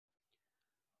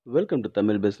Welcome to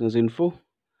Tamil business info.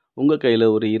 உங்கள் கையில்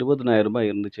ஒரு ரூ. 20,000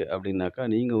 இருந்துச்சு அப்படின்னாக்கா,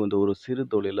 நீங்கள் வந்து ஒரு சிறு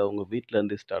தொழிலை உங்கள்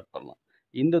வீட்டிலேருந்தே ஸ்டார்ட் பண்ணலாம்.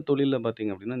 இந்த தொழிலில்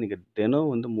பார்த்தீங்க அப்படின்னா, நீங்கள் தினம்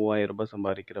வந்து ரூ. 3000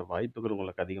 சம்பாதிக்கிற வாய்ப்புகள்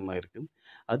உங்களுக்கு அதிகமாக இருக்குது.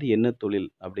 அது என்ன தொழில்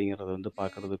அப்படிங்கிறத வந்து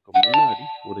பார்க்குறதுக்கு முன்னாடி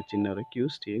ஒரு சின்ன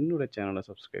ரெக்யூஸ்ட், என்னோட சேனலை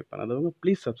சப்ஸ்கிரைப் பண்ணாதவங்க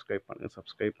ப்ளீஸ் சப்ஸ்கிரைப் பண்ணுங்கள்.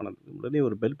 சப்ஸ்கிரைப் பண்ணதுக்கு முன்னாடி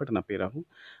ஒரு பெல் பட்டன் அப்பேர் ஆகும்.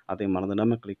 அதை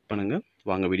மறந்துடாமல் கிளிக் பண்ணுங்கள்.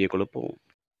 வாங்க வீடியோக்குள்ளே போவோம்.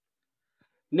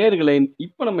 நேயர்களே,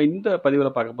 இப்ப நம்ம இந்த பதிவுல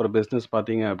பார்க்க போற பிசினஸ்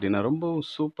பார்த்தீங்க அப்படின்னா, ரொம்பவும்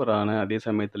சூப்பரான, அதே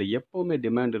சமயத்தில எப்பவுமே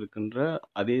டிமாண்ட் இருக்கின்ற,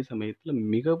 அதே சமயத்தில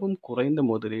மிகவும் குறைந்த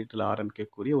முதலீட்டில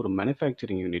ஆரம்பிக்கக்கூடிய ஒரு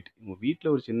மேனுஃபேக்சரிங் யூனிட். உங்க வீட்ல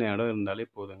ஒரு சின்ன இடம் இருந்தாலே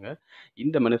போதுங்க.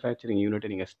 இந்த மேனுஃபேக்சரிங் யூனிட்ட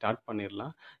நீங்க ஸ்டார்ட்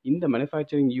பண்ணிறலாம். இந்த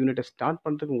மேனுஃபேக்சரிங் யூனிட்ட ஸ்டார்ட்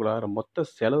பண்றதுக்கு உங்களால மொத்த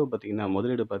செலவு பார்த்தீங்கன்னா,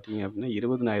 முதலீடு பார்த்தீங்க அப்படின்னா, ரூ.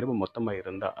 20,000 மொத்தமா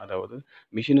இருந்தா, அதாவது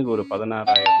மிஷினுக்கு ஒரு ரூ.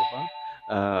 16,000,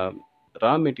 ஆ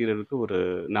ரா மெட்டீரியலுக்கு ஒரு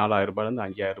ரூ. 4,000லேருந்து ரூ.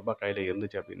 5,000 கையில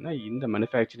இருந்துச்சு அப்படின்னா, இந்த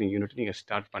மேனுஃபேக்சரிங் யூனிட் நீங்க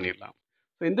ஸ்டார்ட் பண்ணிடலாம்.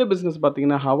 ஸோ இந்த பிசினஸ்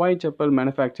பார்த்தீங்கன்னா, Hawaii chappal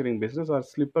manufacturing business R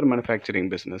slipper manufacturing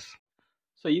business.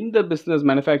 So இந்த பிசினஸ்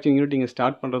மேனுஃபேக்சரிங் யூனிட் நீங்க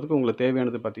ஸ்டார்ட் பண்றதுக்கு உங்களுக்கு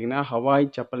தேவையானது பார்த்தீங்கன்னா,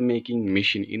 ஹவாய் செப்பல் மேக்கிங்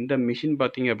மிஷின். இந்த மிஷின்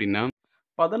பார்த்தீங்க அப்படின்னா, ரூ.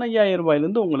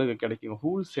 15,000 உங்களுக்கு கிடைக்கும்.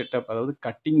 ஹூல் செட்டப், அதாவது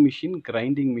கட்டிங் மிஷின்,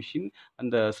 கிரைண்டிங் மிஷின்,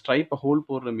 அந்த ஸ்ட்ரைப்ப ஹோல்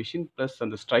போடுற மிஷின், பிளஸ்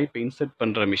அந்த ஸ்ட்ரைப்ப இன்சர்ட்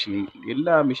பண்ற மிஷின்.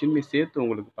 எல்லா மிஷினுமே சேர்த்து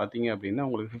உங்களுக்கு பார்த்தீங்க அப்படின்னா,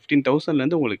 உங்களுக்கு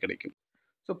 15,000லேருந்து உங்களுக்கு கிடைக்கும்.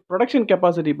 ஸோ புரொடக்ஷன்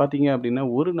கெப்பாசிட்டி பார்த்தீங்க அப்படின்னா,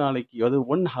 ஒரு நாளைக்கு, அதாவது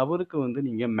 1 ஹவருக்கு வந்து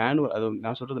நீங்க மேனுவல், அதாவது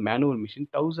நான் சொல்றது மேனுவல் மிஷின்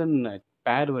 1000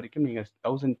 பேர் வரைக்கும், நீங்க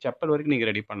 1000 செப்பல் வரைக்கும் நீங்க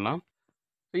ரெடி பண்ணலாம்.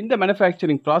 இந்த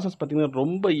மேனுஃபேக்சரிங் ப்ராசஸ் பார்த்தீங்கன்னா,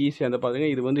 ரொம்ப ஈஸியா வந்து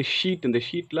பார்த்தீங்கன்னா, இது வந்து ஷீட். இந்த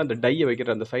ஷீட்ல அந்த டைய வைக்கிற,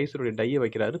 அந்த சைஸுடைய டைய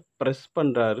வைக்கிறாரு, பிரஸ்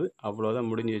பண்றாரு. அவ்வளோதான்,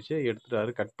 முடிஞ்சிருச்சு.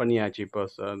 எடுத்துட்டாரு, கட் பண்ணியாச்சு. இப்போ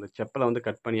அந்த செப்பல வந்து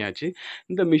கட் பண்ணியாச்சு.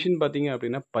 இந்த மிஷின் பார்த்தீங்க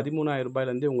அப்படின்னா, ரூ.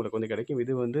 13,000லேருந்தே உங்களுக்கு வந்து கிடைக்கும்.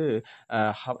 இது வந்து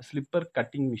ஸ்லிப்பர்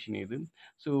கட்டிங் மிஷின் இது.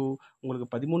 ஸோ உங்களுக்கு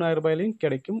ரூ. 13,000லையும்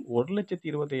கிடைக்கும், ரூ.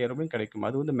 1,20,000 கிடைக்கும்.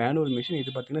 அது வந்து மேனுவல் மிஷின்.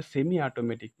 இது பார்த்தீங்கன்னா, செமி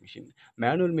ஆட்டோமேட்டிக் மிஷின்.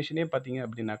 மேனுவல் மிஷினே பார்த்தீங்க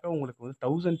அப்படின்னாக்கா, உங்களுக்கு வந்து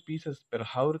 1000 பீசஸ் பெர்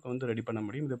ஹவருக்கு வந்து ரெடி பண்ண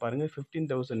முடியும். இது பாருங்க,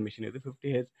 15,000 மிஷின். இது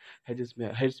 50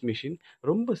 ஹெர்ட்ஸ் மிஷின்.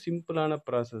 ரொம்ப சிம்பிளான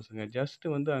ப்ராசஸ்ங்க. ஜஸ்ட்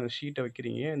வந்து அந்த ஷீட்ட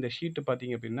வைக்கிறீங்க. இந்த ஷீட்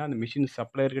பார்த்தீங்க அப்படின்னா, அந்த மிஷின்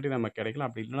சப்ளையர்கிட்டயே நம்ம கிடைக்கலாம்.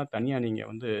 அப்படி இல்லைனா தனியா நீங்க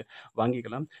வந்து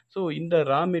வாங்கிக்கலாம். ஸோ இந்த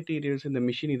ரா மெட்டீரியல்ஸ், இந்த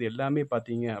மிஷின், இது எல்லாமே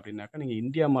பார்த்தீங்க அப்படின்னாக்கா, நீங்க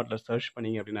இந்தியா மார்ட்ல சர்ச்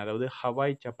பண்ணீங்க அப்படின்னா, அதாவது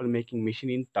ஹவாய் செப்பல் மேக்கிங்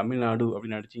மிஷின் இன் தமிழ்நாடு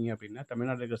அப்படின்னு அடிச்சீங்க அப்படின்னா,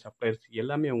 தமிழ்நாட்டில இருக்கிற சப்ளையர்ஸ்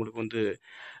எல்லாமே உங்களுக்கு வந்து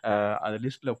அந்த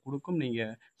லிஸ்ட்ல குடுக்கும். நீங்க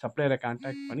சப்ளையர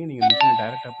கான்டாக்ட் பண்ணி நீங்க மிஷின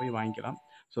டைரக்ட்டா போய் வாங்கிக்கலாம்.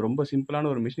 ஸோ ரொம்ப சிம்பிளான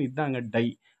ஒரு மிஷின். இதாங்க டை.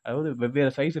 அதாவது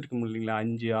வெவ்வேறு சைஸ் இருக்கும் இல்லைங்களா?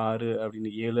 5, 6 அப்படின்னு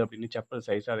 7 அப்படின்னு செப்பல்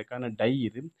சைஸ், அதுக்கான டை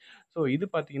இது. ஸோ இது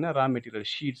பார்த்தீங்கன்னா, ரா மெட்டீரியல்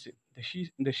ஷீட்ஸ்.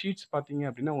 இந்த ஷீட்ஸ் பார்த்தீங்க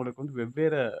அப்படின்னா, உங்களுக்கு வந்து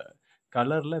வெவ்வேறு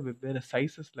கலர்ல, வெவ்வேறு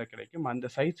சைஸஸ்ல கிடைக்கும். அந்த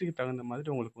சைஸுக்கு தகுந்த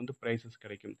மாதிரி உங்களுக்கு வந்து பிரைஸஸ்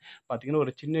கிடைக்கும். பார்த்தீங்கன்னா,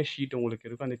 ஒரு சின்ன ஷீட் உங்களுக்கு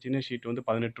இருக்கும். அந்த சின்ன ஷீட் வந்து ரூ.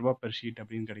 18 பெர் ஷீட்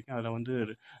அப்படின்னு கிடைக்கும். அதில வந்து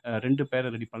 2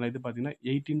 பேர் ரெடி பண்ணலாம். இது பார்த்தீங்கன்னா,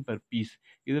 18 பெர் பீஸ்.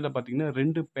 இதில பார்த்தீங்கன்னா,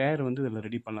 2 பேர் வந்து இதில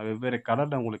ரெடி பண்ணலாம். வெவ்வேறு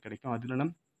கலர்ல உங்களுக்கு கிடைக்கும். அது இல்லன்னா,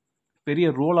 பெரிய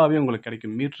ரோலாவே உங்களுக்கு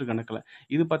கிடைக்கும், மீட்டர் கணக்குல.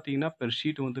 இது பார்த்தீங்கன்னா, பெர்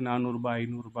ஷீட் வந்து ரூ. 400, ரூ.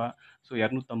 500, ஸோ ரூ.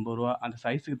 250, அந்த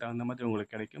சைஸுக்கு தகுந்த மாதிரி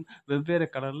உங்களுக்கு கிடைக்கும். வெவ்வேறு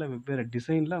கலர்ல, வெவ்வேறு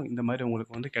டிசைன்ல இந்த மாரி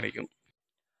உங்களுக்கு வந்து கிடைக்கும்.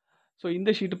 ஸோ இந்த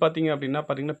ஷீட்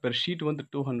பார்த்தீங்கன்னா, பெர் ஷீட் வந்து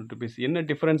ரூ. 200. என்ன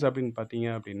டிஃபரன்ஸ் அப்படின்னு பார்த்தீங்க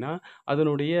அப்படின்னா,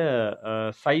 அதனுடைய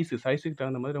சைஸுக்கு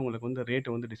தகுந்த மாதிரி உங்களுக்கு வந்து ரேட்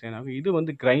வந்து டிசைன் ஆகும். இது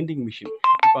வந்து கிரைண்டிங் மிஷின்.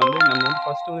 இப்போ வந்து நம்ம வந்து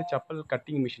ஃபர்ஸ்ட்டு வந்து செப்பல்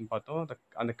கட்டிங் மிஷின் பார்த்தோம். அந்த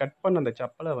அந்த கட் பண்ண அந்த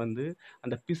செப்பல வந்து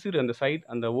அந்த பிசிறு, அந்த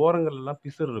அந்த ஓரங்கள்லாம்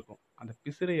பிசிறு இருக்கும். அந்த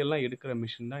பிசிறை எல்லாம் எடுக்கிற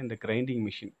மிஷின் தான் இந்த கிரைண்டிங்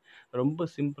மிஷின். ரொம்ப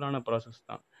சிம்பிளான ப்ராசஸ்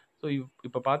தான். ஸோ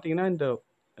இப்போ பார்த்தீங்கன்னா, இந்த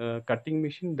கட்டிங்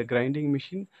மிஷின், இந்த கிரைண்டிங்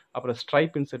மிஷின், அப்புறம்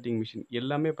ஸ்ட்ரைப் இன்சர்ட்டிங் மிஷின்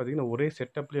எல்லாமே பார்த்தீங்கன்னா, ஒரே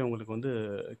செட்டப்லேயே உங்களுக்கு வந்து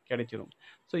கிடைச்சிரும்.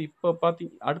 ஸோ இப்போ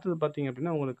அடுத்தது பார்த்தீங்க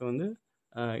அப்படின்னா, உங்களுக்கு வந்து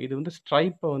இது வந்து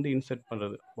ஸ்ட்ரைப்ப வந்து இன்சர்ட்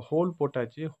பண்றது. ஹோல்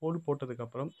போட்டாச்சு. ஹோல்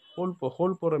போட்டதுக்கப்புறம்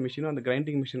ஹோல் போடுற மிஷினும் அந்த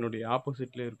கிரைண்டிங் மிஷினுடைய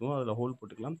ஆப்போசிட்லயே இருக்கும். அதில ஹோல்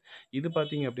போட்டுக்கலாம். இது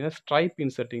பார்த்தீங்க அப்படின்னா, ஸ்ட்ரைப்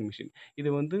இன்சர்ட்டிங் மிஷின்.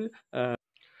 இது வந்து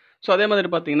ஸோ அதே மாதிரி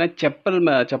பார்த்தீங்கன்னா,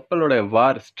 செப்பலோட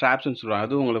ஸ்ட்ராப்ஸ்ன்னு சொல்லுவாங்க.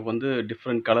 அதுவும் உங்களுக்கு வந்து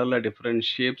டிஃப்ரெண்ட் கலர்ல, டிஃப்ரெண்ட்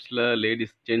ஷேப்ஸ்ல,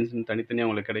 லேடீஸ், ஜென்ட்ஸ்ன்னு தனித்தனியா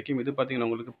உங்களுக்கு கிடைக்கும். இது பார்த்தீங்கன்னா,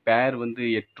 உங்களுக்கு பேர் வந்து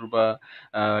ரூ. 8,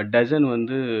 டசன்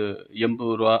வந்து ரூ.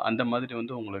 80, அந்த மாதிரி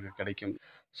வந்து உங்களுக்கு கிடைக்கும்.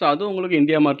 ஸோ அதுவும் உங்களுக்கு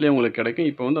இந்தியா மார்ட்லயே உங்களுக்கு கிடைக்கும்.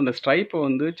 இப்போ வந்து அந்த ஸ்ட்ரைப்ப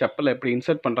வந்து செப்பல்ல எப்படி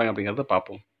இன்சர்ட் பண்றாங்க அப்படிங்கிறத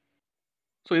பார்ப்போம்.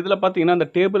 ஸோ இதில பார்த்தீங்கன்னா, அந்த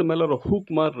டேபிள் மேல ஒரு ஹூக்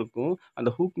மாரி இருக்கும். அந்த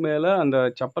ஹூக் மேல அந்த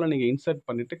செப்பல நீங்க இன்சர்ட்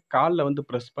பண்ணிட்டு, கால்ல வந்து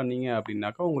பிரஸ் பண்ணீங்க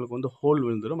அப்படின்னாக்கா, உங்களுக்கு வந்து ஹோல்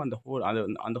விழுந்துரும். அந்த ஹோல்,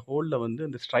 அந்த ஹோல்ல வந்து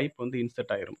அந்த ஸ்ட்ரைப் வந்து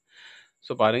இன்சர்ட் ஆயிரும்.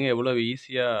 ஸோ பாருங்க, எவ்வளவு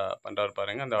ஈஸியா பண்றாரு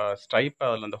பாருங்க. அந்த ஸ்ட்ரைப்ப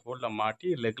அதில அந்த ஹோல்ல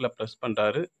மாட்டி லெக்ல பிரஸ்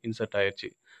பண்றாரு, இன்சர்ட்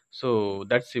ஆயிருச்சு. So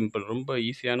that's simple. ரொம்ப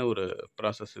ஈஸியான ஒரு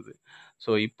ப்ராசஸ் இது.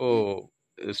 ஸோ இப்போ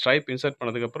ஸ்ட்ரைப் இன்சர்ட்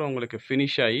பண்ணதுக்கப்புறம் உங்களுக்கு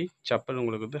ஃபினிஷ் ஆயி, செப்பல்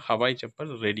உங்களுக்கு வந்து ஹவாய்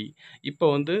செப்பல் ரெடி. இப்போ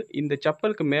வந்து இந்த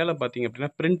செப்பலுக்கு மேல பார்த்தீங்க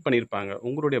அப்படின்னா, பிரிண்ட் பண்ணியிருப்பாங்க.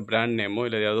 உங்களுடைய பிராண்ட் நேமோ,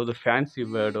 இல்ல ஏதாவது ஃபேன்சி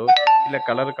வேர்டோ, இல்ல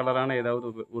கலரான ஏதாவது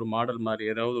ஒரு மாடல் மாரி,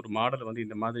 ஏதாவது ஒரு மாடல் வந்து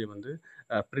இந்த மாதிரி வந்து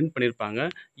பிரிண்ட் பண்ணியிருப்பாங்க.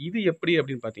 இது எப்படி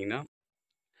அப்படின்னு பார்த்தீங்கன்னா,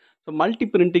 ஸோ மல்டி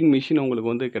பிரிண்டிங் மிஷின் உங்களுக்கு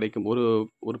வந்து கிடைக்கும். ஒரு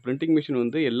ஒரு பிரிண்டிங் மிஷின்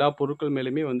வந்து எல்லா பொருட்கள்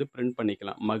மேலயுமே வந்து பிரிண்ட்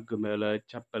பண்ணிக்கலாம். மக் மேல,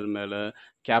 செப்பல் மேல,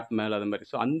 கேப் மேல அது மாரி.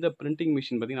 ஸோ அந்த பிரிண்டிங்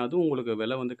மிஷின் பார்த்தீங்கன்னா, அதுவும் உங்களுக்கு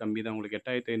விலை வந்து கம்மி தான். உங்களுக்கு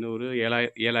 8500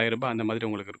 7,000 அந்த மாதிரி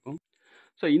உங்களுக்கு இருக்கும்.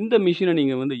 ஸோ இந்த மிஷின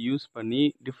நீங்க வந்து யூஸ் பண்ணி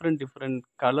டிஃபரெண்ட் டிஃபரெண்ட்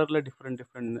கலர்ல டிஃபரெண்ட்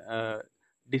டிஃபரெண்ட்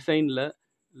டிசைன்ல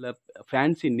இல்ல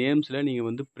ஃபேன்சி நேம்ஸ்ல நீங்க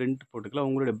வந்து பிரிண்ட் போட்டுக்கலாம்.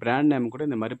 உங்களுடைய பிராண்ட் நேம் கூட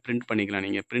இந்த மாரி பிரிண்ட் பண்ணிக்கலாம்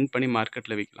நீங்க. பிரிண்ட் பண்ணி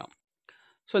மார்க்கெட்ல விக்கலாம்.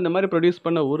 ஸோ இந்த மாரி ப்ரொடியூஸ்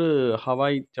பண்ண ஒரு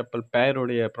ஹவாய் செப்பல்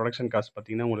பேருடைய புரொடக்ஷன் காஸ்ட்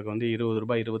பார்த்தீங்கன்னா, உங்களுக்கு வந்து ரூ.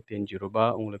 20 ரூ. 25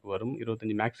 உங்களுக்கு வரும்.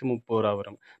 25 மேக்ஸிமம் ரூ.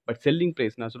 வரும். பட் செல்லிங்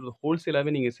பிரைஸ் நான் சொல்றது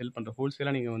ஹோல்சேலாவே நீங்க செல் பண்ற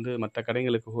ஹோல்சேலா நீங்க வந்து மத்த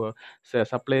கடைகளுக்கு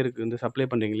சப்ளையருக்கு வந்து சப்ளை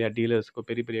பண்றீங்க இல்லையா? டீலர்ஸ்க்கு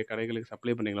பெரிய பெரிய கடைகளுக்கு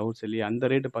சப்ளை பண்றீங்களா ஹோல்சேல்லயே அந்த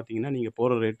ரேட் பார்த்தீங்கன்னா, நீங்க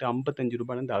போடுற ரேட் ரூ. 55லேருந்து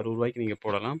ரூ. 60 நீங்க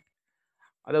போடலாம்.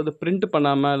 அதாவது பிரிண்ட்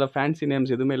பண்ணாம, இல்ல ஃபேன்சி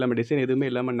நேம்ஸ் எதுவுமே இல்லாம, டிசைன் எதுவுமே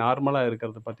இல்லாம நார்மலா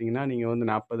இருக்கிறது பார்த்தீங்கன்னா, நீங்க வந்து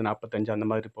 40, 45 அந்த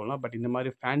மாதிரி போடலாம். பட் இந்த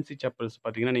மாரி ஃபேன்சி செப்பல்ஸ்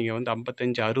பார்த்தீங்கன்னா, நீங்க வந்து 55,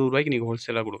 ரூ. 60 நீங்க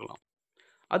ஹோல்சேலா குடுக்கலாம்.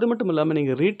 அது மட்டும் இல்லாம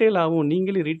நீங்க ரீட்டெயிலாவும்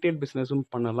நீங்களே ரீட்டெயில் பிசினஸும்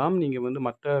பண்ணலாம். நீங்க வந்து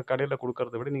மத்த கடையில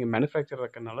குடுக்கறத விட நீங்க மேனுஃபேக்சரர்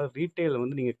இருக்கனால ரீட்டெயில்ல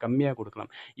வந்து நீங்க கம்மியா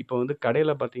குடுக்கலாம். இப்ப வந்து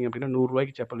கடையில பார்த்தீங்க அப்படின்னா, ரூ.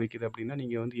 100க்கு செப்பல் விக்குது அப்படின்னா,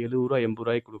 நீங்க வந்து ரூ. 70, ரூ.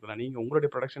 80க்கு குடுக்கலாம். நீங்க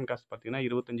உங்களுடைய புரொடக்ஷன் காஸ்ட் பார்த்தீங்கன்னா,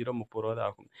 ரூ. 25, ரூ. 30 தான்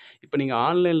ஆகும். இப்ப நீங்க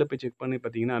ஆன்லைன்ல போய் செக் பண்ணி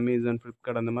பார்த்தீங்கன்னா, Amazon,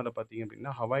 Flipkart அந்த மாரில பார்த்தீங்க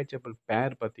அப்படின்னா, ஹவாய் செப்பல்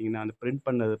பேர் பார்த்தீங்கன்னா, அந்த பிரிண்ட்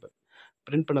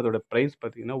பண்ணதோட பிரைஸ்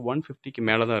பார்த்தீங்கன்னா, 150க்கு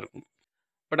மேல தான் இருக்கும்.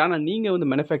 பட் ஆனா நீங்க வந்து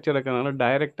மேனுஃபேக்சரர் இருக்கறனால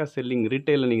டைரக்ட்டா செல்லிங்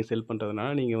ரீட்டெயில்ல நீங்க செல் பண்றதுனால,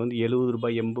 நீங்க வந்து ரூ. 70, ரூ.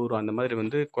 80 அந்த மாதிரி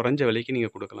வந்து குறைஞ்ச விலைக்கு நீங்க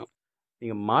குடுக்கலாம்.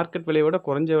 நீங்க மார்க்கெட் விலைய விட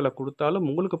குறைஞ்ச விலை குடுத்தாலும்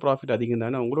உங்களுக்கு ப்ராஃபிட் அதிகம்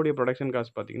தானே. உங்களுடைய புரொடக்ஷன்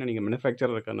காஸ்ட் பார்த்தீங்கன்னா, நீங்க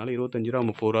மேனுஃபேக்சரர் இருக்கறனால ரூ. 25,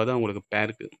 ரூ. 30 தான் உங்களுக்கு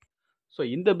பேருக்கு. ஸோ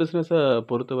இந்த பிசினஸ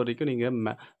பொறுத்தவரைக்கும்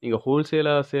நீங்க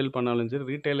ஹோல்சேலா சேல் பண்ணாலும் சரி,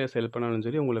 ரீட்டெயிலா சேல் பண்ணாலும்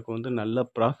சரி, உங்களுக்கு வந்து நல்ல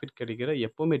ப்ராஃபிட் கிடைக்கிற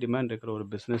எப்பவுமே டிமாண்ட் இருக்கிற ஒரு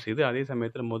பிசினஸ் இது. அதே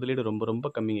சமயத்தில முதலீடு ரொம்ப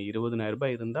ரொம்ப கம்மிங்க. ரூ.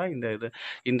 20,000 இருந்தா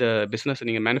இந்த பிசினஸ்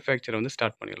நீங்க மேனுஃபேக்சர் வந்து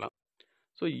ஸ்டார்ட் பண்ணிடலாம்.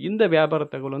 ஸோ இந்த வியாபார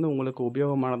தகவல் வந்து உங்களுக்கு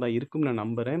உபயோகமானதா இருக்கும்னு நான்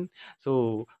நம்புறேன். ஸோ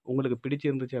உங்களுக்கு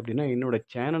பிடிச்சிருந்துச்சு அப்படின்னா, என்னோட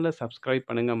சேனல சப்ஸ்கிரைப்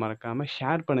பண்ணுங்க மறக்காம.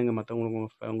 ஷேர் பண்ணுங்க மத்தவங்களுக்கு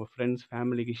உங்க ஃப்ரெண்ட்ஸ்,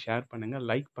 ஃபேமிலிக்கு ஷேர் பண்ணுங்க.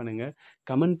 லைக் பண்ணுங்க.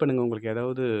 கமெண்ட் பண்ணுங்க. உங்களுக்கு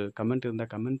ஏதாவது கமெண்ட் இருந்தா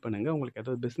கமெண்ட் பண்ணுங்க. உங்களுக்கு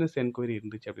ஏதாவது பிசினஸ் என்குயரி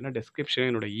இருந்துச்சு அப்படின்னா,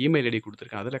 டிஸ்கிரிப்ஷன்ல என்னோட இமெயில் ஐடி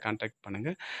குடுத்துருக்கேன். அதில கான்டாக்ட்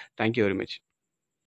பண்ணுங்க. Thank you very much.